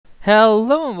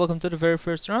Hello and welcome to the very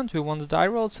first round. We won the die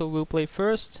roll, so we'll play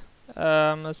first.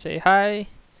 Let's say hi.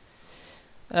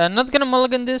 Not gonna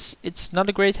mulligan this. It's not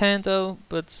a great hand though,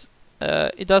 but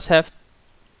it does have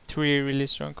 3 really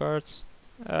strong cards.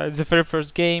 It's the very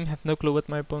first game. Have no clue what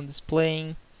my opponent is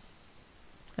playing.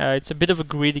 It's a bit of a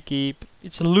greedy keep.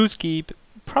 It's a loose keep.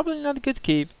 Probably not a good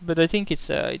keep, but I think it's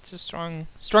a strong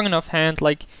enough hand.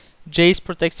 Like Jace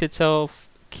protects itself,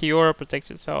 Kiora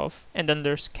protects itself, and then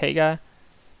there's Keiga.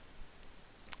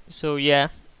 So yeah,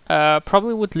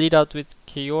 probably would lead out with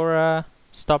Kiora,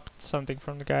 stop something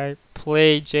from the guy,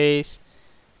 play Jace,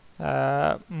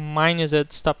 minus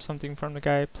it, stop something from the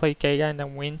guy, play Keiga and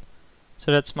then win.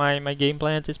 So that's my game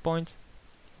plan at this point.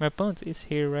 My opponent is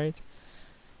here, right?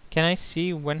 Can I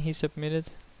see when he submitted?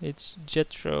 It's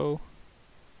Jetro.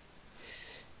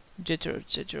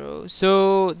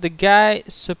 So the guy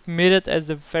submitted as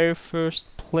the very first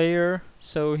player,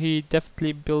 so he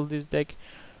definitely built this deck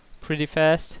pretty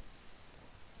fast.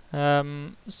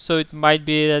 So it might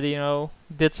be that, you know,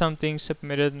 did something,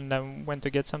 submitted, and then went to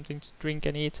get something to drink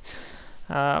and eat.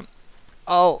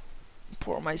 I'll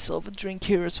pour myself a drink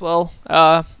here as well.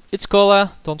 It's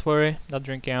cola, don't worry, not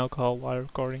drinking alcohol while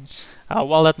recording.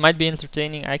 While that might be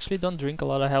entertaining, I actually don't drink a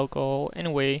lot of alcohol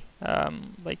anyway.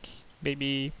 Like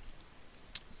maybe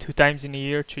 2 times in a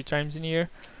year, 3 times in a year.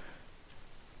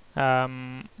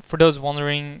 For those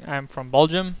wondering, I'm from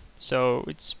Belgium, so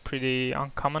it's pretty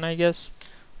uncommon, I guess,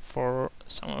 for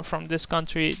someone from this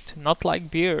country to not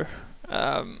like beer.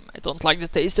 I don't like the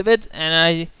taste of it, and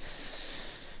I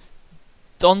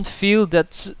don't feel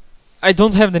that I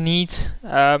don't have the need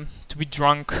to be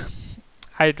drunk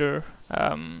either.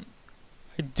 I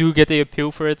do get the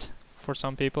appeal for it for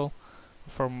some people,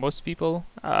 for most people,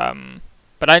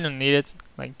 but I don't need it.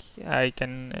 Like, I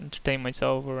can entertain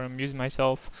myself or amuse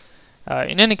myself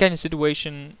in any kind of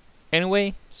situation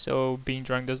anyway, so being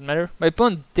drunk doesn't matter. My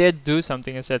opponent did do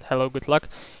something and said hello, good luck,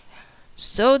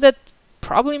 so that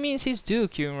probably means he's due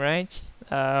queuing, right?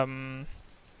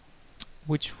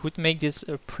 Which would make this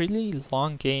a pretty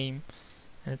long game,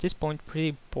 and at this point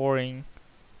pretty boring.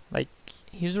 Like,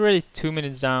 he's already 2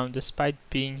 minutes down despite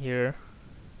being here.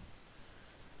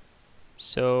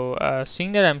 So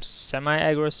seeing that I'm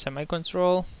semi-aggro,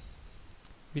 semi-control,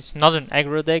 it's not an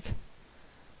aggro deck,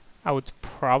 I would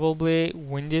probably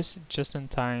win this just in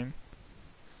time.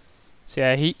 So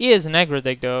yeah, he is an aggro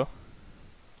deck though.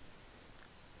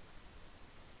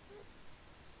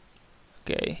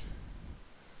 Okay.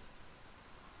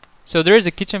 So there is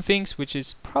a Kitchen Finks, which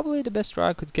is probably the best draw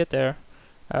I could get there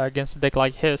against a deck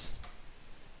like his.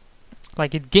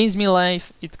 Like, it gains me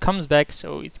life, it comes back,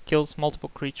 so it kills multiple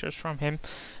creatures from him.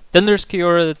 Then there's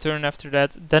Kiora the turn after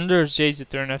that, then there's Jace the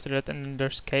turn after that, and then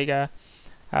there's Keiga.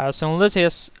 So unless he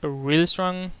has a really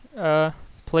strong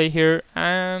play here,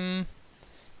 I'm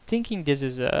thinking this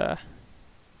is a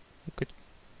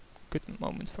good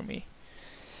moment for me.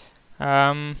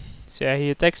 So yeah, he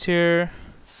attacks here,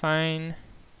 fine.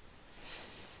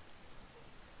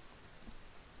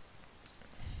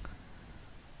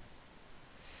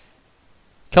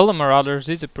 Kill the Marauders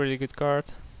is a pretty good card.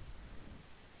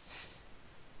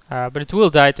 But it will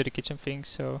die to the Kitchen Finks,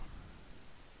 so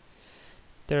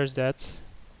there's that.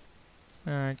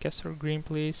 Cast for green,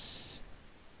 please.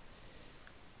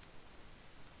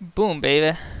 Boom,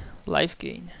 baby. Life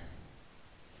gain.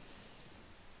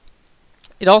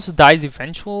 It also dies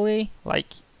eventually.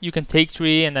 Like, you can take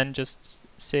 3 and then just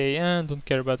say, don't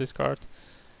care about this card.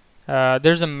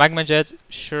 There's a Magma Jet,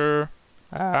 sure.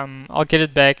 I'll get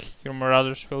it back. Your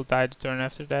Marauders will die the turn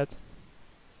after that.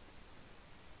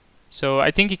 So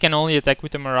I think he can only attack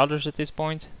with the Marauders at this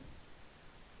point.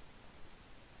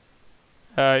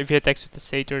 If he attacks with the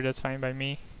Satyr, that's fine by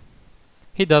me.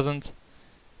 He doesn't.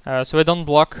 So I don't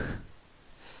block.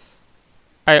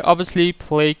 I obviously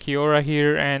play Kiora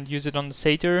here and use it on the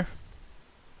Satyr.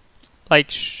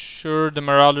 Like, sure, the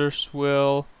Marauders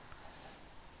will...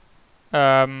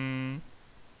 the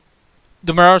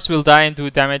Marauders will die and do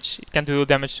damage. It can do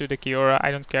damage to the Kiora, I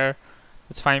don't care.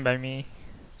 That's fine by me.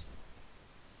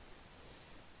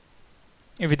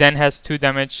 If he then has 2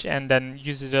 damage and then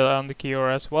uses it on the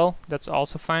Kiora as well, that's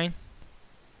also fine.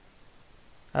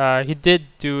 He did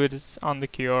do it on the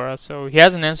Kiora, so he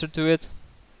has an answer to it.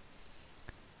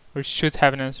 Or should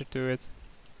have an answer to it.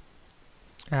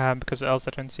 Because else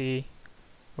I don't see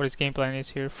what his game plan is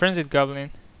here. Frenzied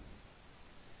Goblin.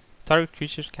 Target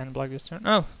creatures can block this turn.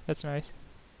 Oh, that's nice.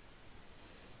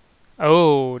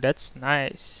 Oh, that's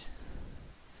nice.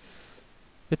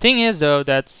 The thing is though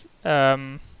that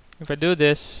if I do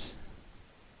this,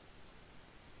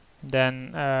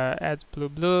 then add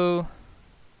blue,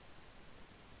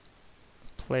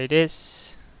 play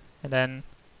this, and then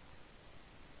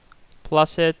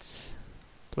plus it,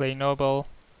 play noble.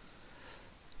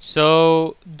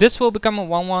 So this will become a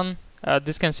 1-1.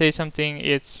 This can say something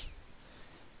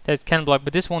that can block,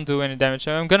 but this won't do any damage.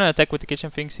 So I'm gonna attack with the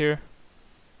kitchen things here.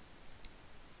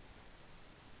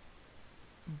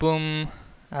 Boom.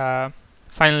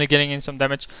 Finally getting in some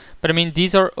damage. But I mean,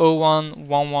 these are 0-1,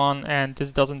 1-1, and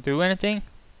this doesn't do anything.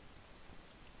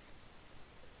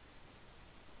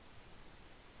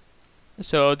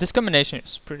 So this combination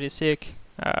is pretty sick,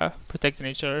 protecting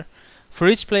each other. For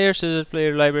each player, so the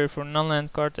player library for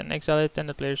non-land card and exile it, and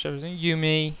the player shows you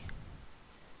may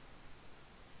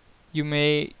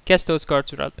cast those cards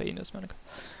without paying those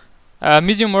mana.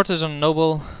 Museum Mortars on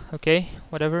Noble, okay,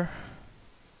 whatever.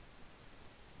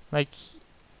 Like,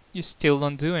 you still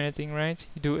don't do anything, right?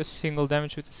 You do a single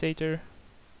damage with the Satyr.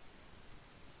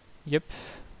 Yep,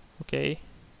 okay.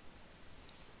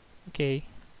 Okay.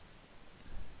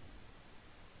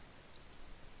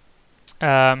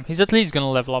 He's at least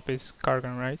gonna level up his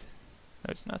Kargan, right?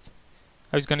 No, it's not.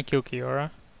 Oh, he's gonna kill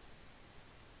Kiora.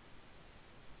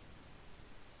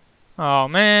 Oh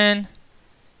man,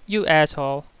 you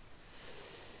asshole.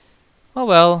 Oh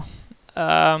well.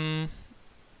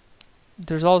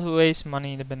 There's always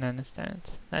money in the banana stand.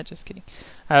 Nah, just kidding.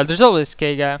 There's always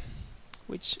Keiga,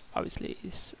 which obviously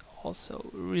is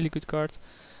also a really good card.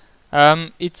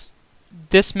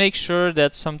 This makes sure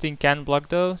that something can block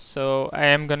though, so I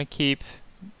am gonna keep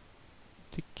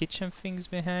the kitchen things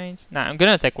behind. Nah, I'm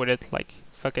gonna attack with it, like,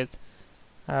 fuck it.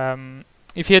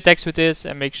 If he attacks with this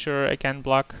and makes sure I can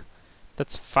block,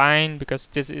 that's fine, because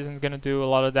this isn't gonna do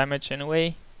a lot of damage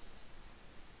anyway.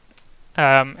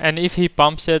 And if he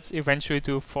pumps it eventually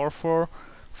to 4-4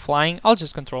 flying, I'll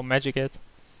just control magic it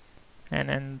and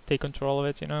then take control of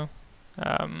it, you know.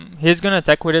 He's gonna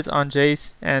attack with it on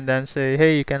Jace and then say,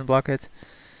 hey, you can block it.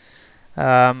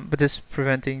 But this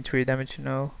preventing 3 damage, you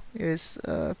know, is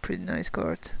a pretty nice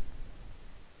card.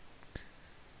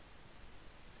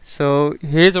 So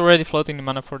he's already floating the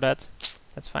mana for that.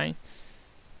 That's fine.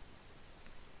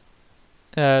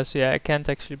 So yeah, I can't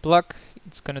actually block.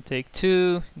 It's gonna take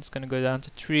 2. It's gonna go down to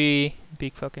 3.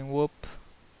 Big fucking whoop.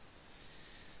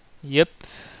 Yep.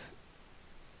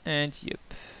 And yep.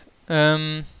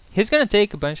 He's gonna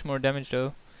take a bunch more damage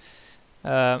though.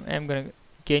 I'm gonna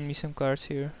gain me some cards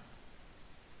here.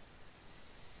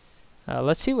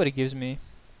 Let's see what it gives me.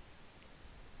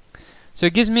 So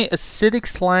it gives me Acidic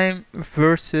Slime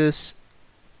versus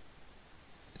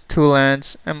 2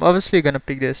 lands. I'm obviously gonna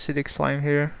pick the Acidic Slime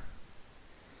here.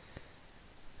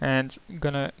 And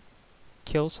gonna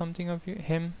kill something of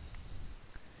him.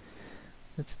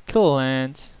 Let's kill a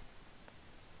land.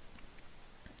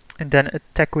 And then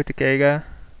attack with the Keiga.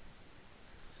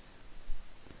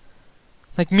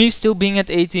 Like, me still being at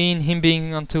 18, him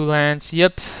being on 2 lands.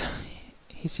 Yep,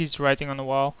 he sees writing on the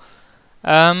wall.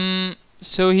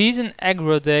 So he's an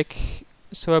aggro deck.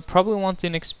 So I probably want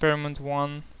in Experiment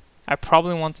 1. I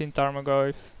probably want in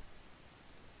Tarmogoyf.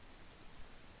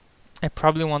 I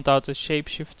probably want out the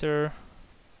Shapeshifter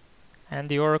and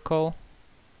the Oracle.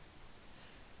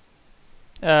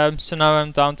 So now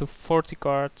I'm down to 40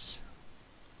 cards.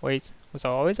 Wait, was I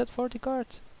always at 40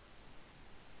 cards?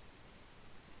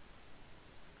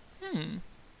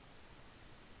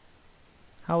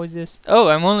 How is this? Oh,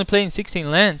 I'm only playing 16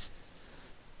 lands.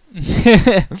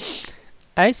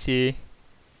 I see.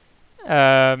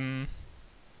 Yeah,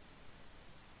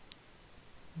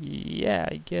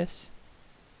 I guess.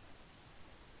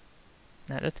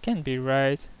 Nah, that can't be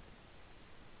right.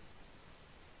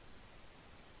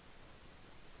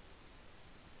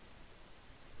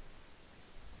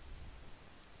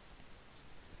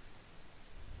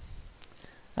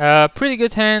 Pretty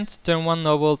good hand. Turn 1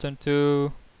 Noble, turn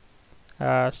 2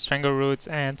 Strangleroot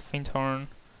and Fainthorn.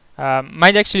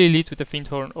 Might actually lead with the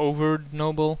Fainthorn over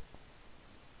Noble.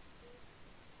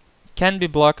 Can be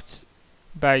blocked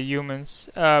by humans.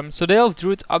 So the Elf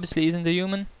Druid obviously isn't a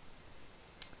human.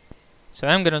 So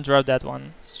I'm gonna drop that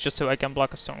one, just so I can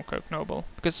block a Stormcroak Noble.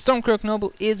 Because Stormcroak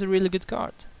Noble is a really good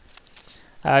card.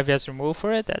 If he has removal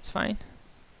for it, that's fine.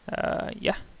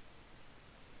 Yeah.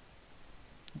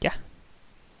 Yeah.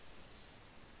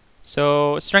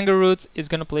 So Strangleroot is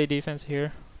gonna play defense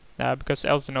here, because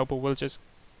else the Noble will just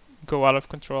go out of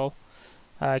control.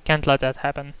 Can't let that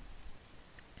happen.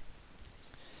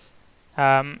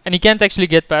 And he can't actually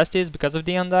get past this because of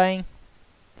the Undying.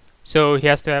 So he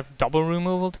has to have double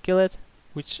removal to kill it,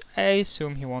 which I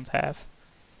assume he won't have.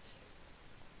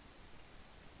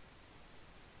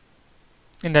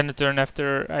 And then the turn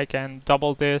after I can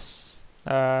double this,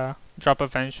 drop a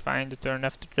Vengefine the turn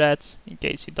after that, in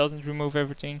case he doesn't remove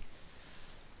everything.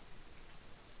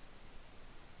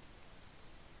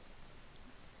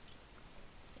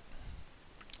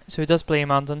 So he does play a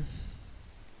mountain.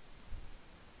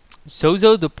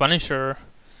 Zozo the Punisher.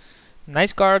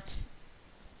 Nice card.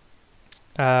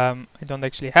 I don't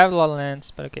actually have a lot of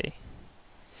lands, but okay.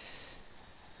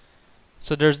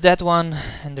 So there's that one,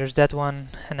 and there's that one,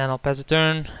 and then I'll pass a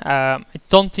turn. I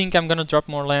don't think I'm gonna drop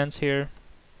more lands here.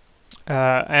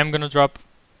 I am gonna drop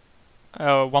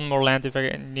one more land if I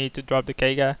need to drop the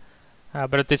Kega.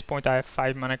 But at this point I have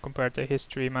 5 mana compared to his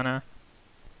 3 mana.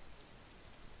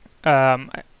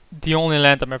 The only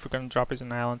land I'm ever gonna drop is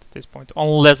an island at this point,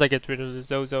 unless I get rid of the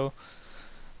Zozo.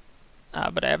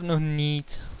 But I have no need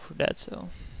for that, so...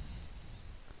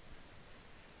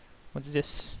 What's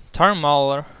this?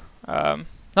 Tarmauler.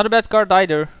 Not a bad card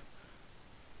either.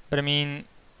 But I mean,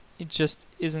 it just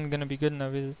isn't gonna be good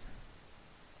enough, is it?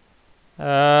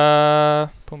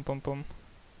 Pum pum pum.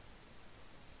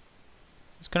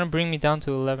 It's gonna bring me down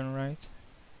to 11, right?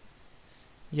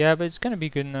 Yeah, but it's gonna be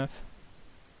good enough.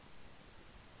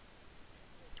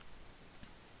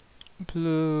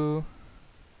 Blue.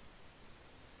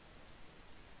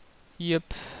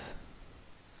 Yep.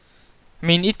 I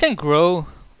mean, it can grow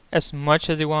as much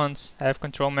as it wants. I have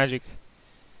control magic.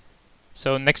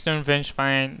 So next turn Venge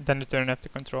fine, then the turn after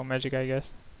control magic, I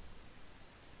guess.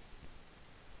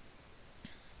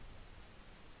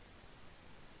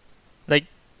 Like,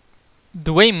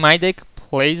 the way my deck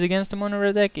plays against the mono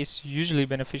red deck is usually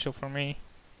beneficial for me.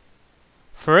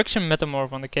 Phyrexian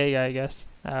Metamorph on the Kega, I guess.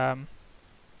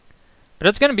 But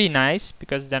that's gonna be nice,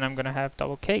 because then I'm gonna have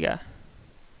double Kega.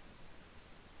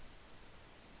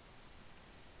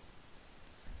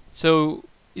 So,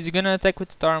 is he gonna attack with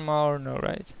the Tarma or no,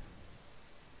 right?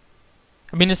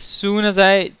 I mean, as soon as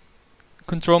I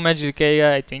control Magic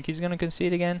Kega, I think he's gonna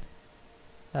concede again.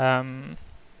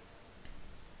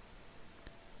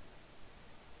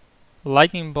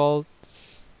 Lightning Bolt.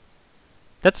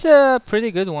 That's a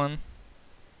pretty good one.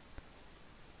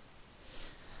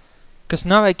 Because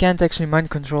now I can't actually mind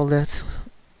control that.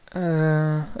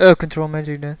 Control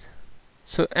magic that.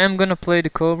 So I'm gonna play the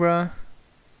Cobra.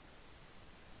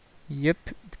 Yep,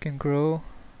 it can grow.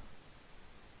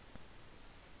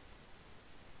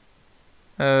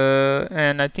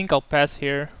 And I think I'll pass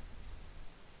here.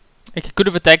 Like, he could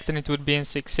have attacked and it would be in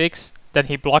 6/6. Then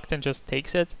he blocked and just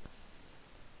takes it.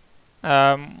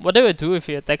 What do I do if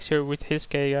he attacks here with his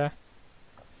Kega?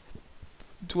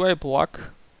 Do I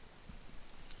block?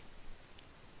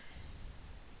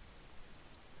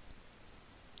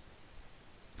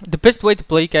 The best way to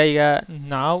play Kega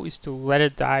now is to let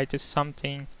it die to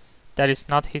something that is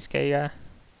not his Kega.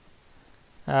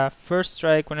 First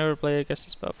strike, whenever a player casts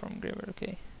a spell from graveyard.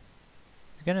 Okay.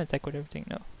 He's gonna attack with everything?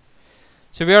 No.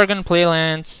 So we are gonna play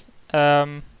lands. We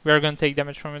are gonna take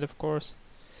damage from it, of course.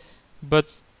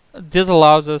 But this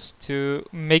allows us to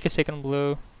make a second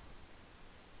blue.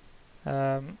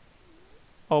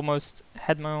 Almost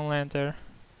had my own land there.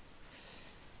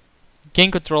 Gain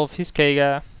control of his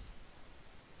Kega.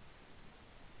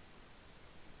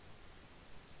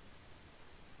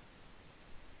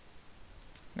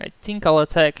 I think I'll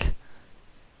attack.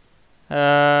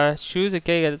 Choose a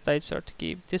Kega that I start to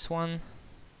keep. This one.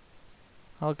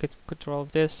 I'll get control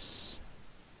of this.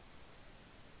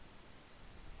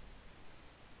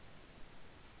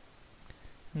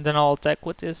 And then I'll attack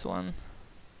with this one.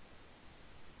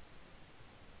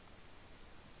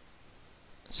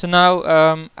 So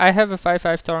now I have a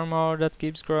 5/5 Tarmor that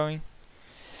keeps growing.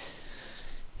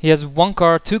 He has 1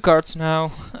 card, 2 cards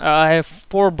now. I have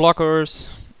 4 blockers.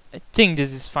 I think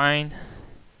this is fine.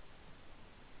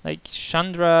 Like,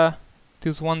 Chandra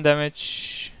deals 1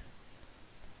 damage.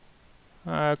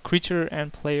 Creature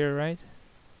and player, right?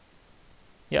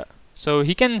 Yeah. So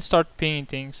he can start pinging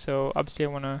things, so obviously I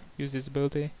wanna use this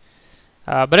ability.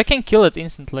 But I can kill it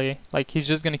instantly. Like, he's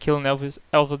just gonna kill an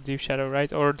Elf of Deep Shadow,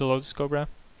 right? Or the Lotus Cobra.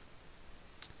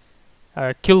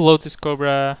 Kill Lotus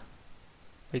Cobra.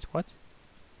 Wait, what?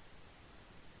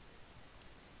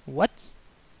 What?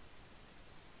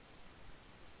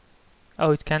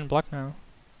 Oh, it can block now.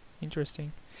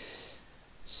 Interesting.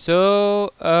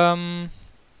 So,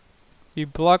 we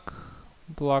block,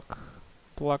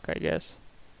 I guess.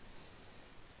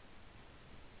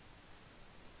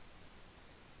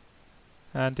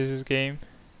 And this is game.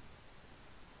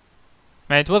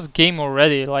 Man, it was game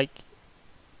already. Like,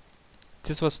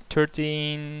 this was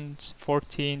 13,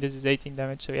 14, this is 18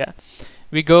 damage. So yeah,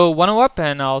 we go 1-0 up,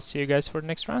 and I'll see you guys for the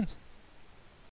next round.